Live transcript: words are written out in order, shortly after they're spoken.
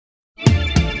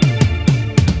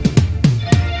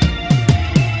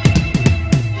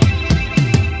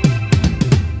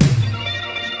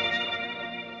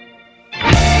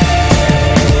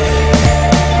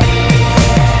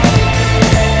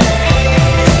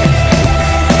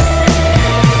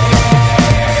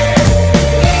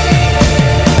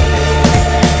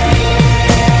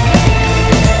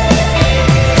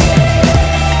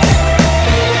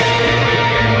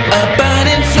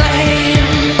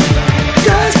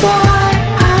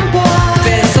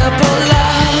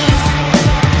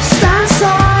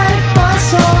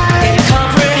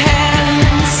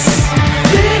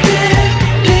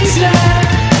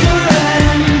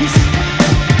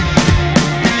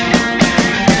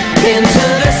into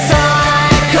the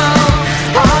cycle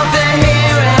of the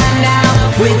here and now.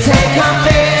 We take our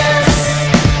fears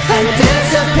and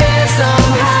disappear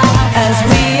somehow as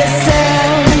we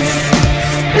ascend.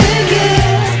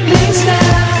 Beginnings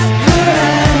never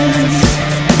end.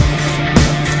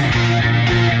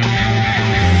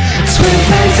 Twin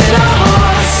flames in our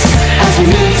hearts as we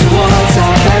move towards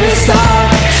our very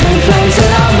start. Twin flames in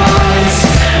our minds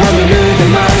when we move,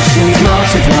 emotions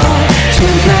multiply.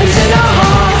 Twin flames in our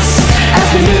hearts as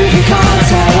we move, you can't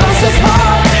tell us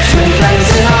apart. Twin flames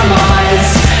in our minds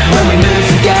when we move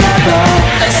together.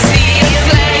 A sea of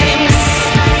flames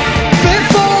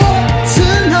before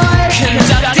tonight.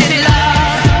 Conducted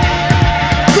love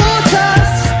brought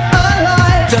us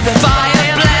alive. The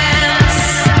fire blends.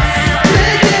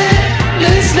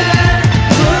 Beginnings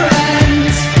never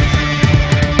end.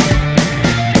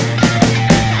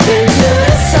 Into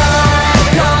the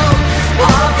cycle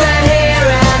of the here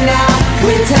and now.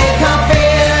 We take our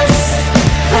fears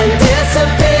and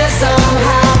disappear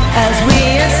somehow as we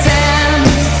ascend.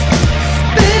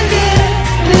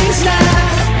 Beginnings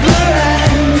never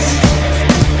end.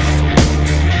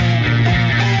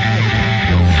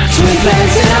 Twin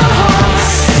flames in our hearts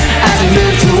as we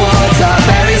move towards our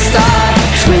very start.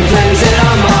 Twin flames in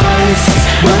our minds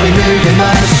when we move,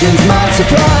 emotions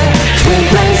multiply. Twin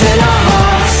flames in our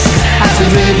hearts as we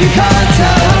move, you can't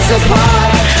tell us apart.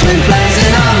 Twin flames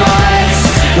in our minds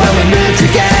when we move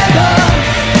together.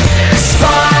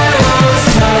 Spirals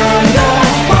turn the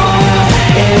fire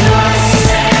in us,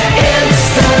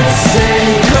 instant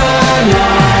synchronized.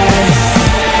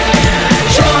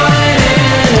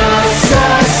 Joining us a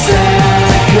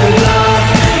second love,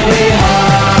 we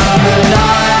harmonize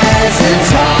in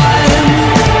time.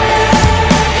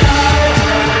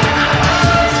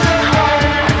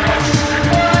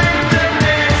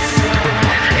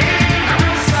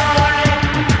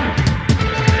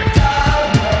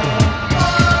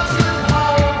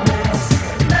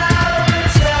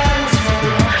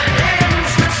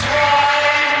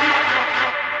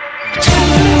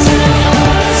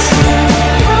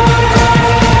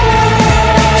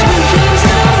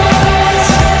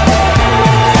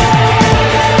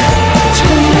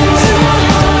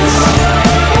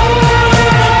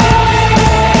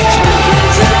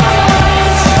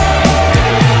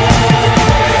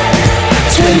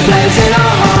 Twin flames in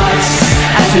our hearts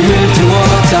as we move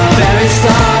towards our very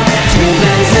start. Twin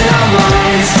flames in our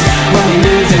minds when we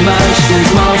move, emotions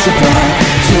multiply.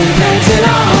 Twin flames in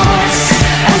our hearts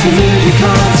as we move, you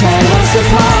can't tell us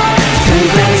apart. Twin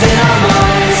flames in our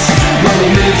minds when we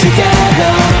move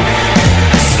together.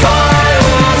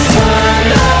 Spirals turn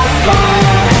the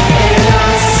fire in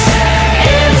us,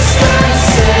 instant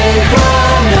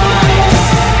synchronized.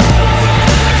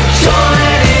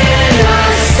 Joining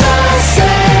us a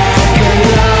second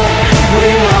love, we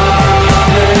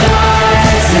harmonize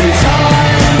in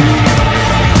time.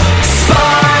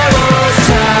 Spirals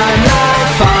turn the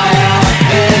fire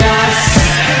in us,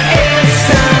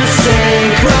 instant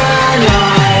synchronized.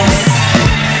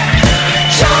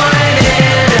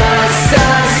 Joining us a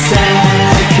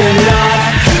second love,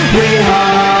 we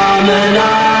harmonize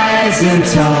in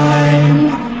time.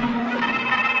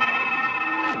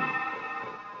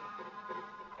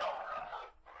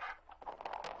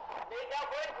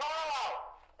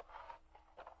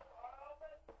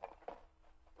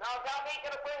 Now, is that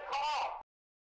making a bring call?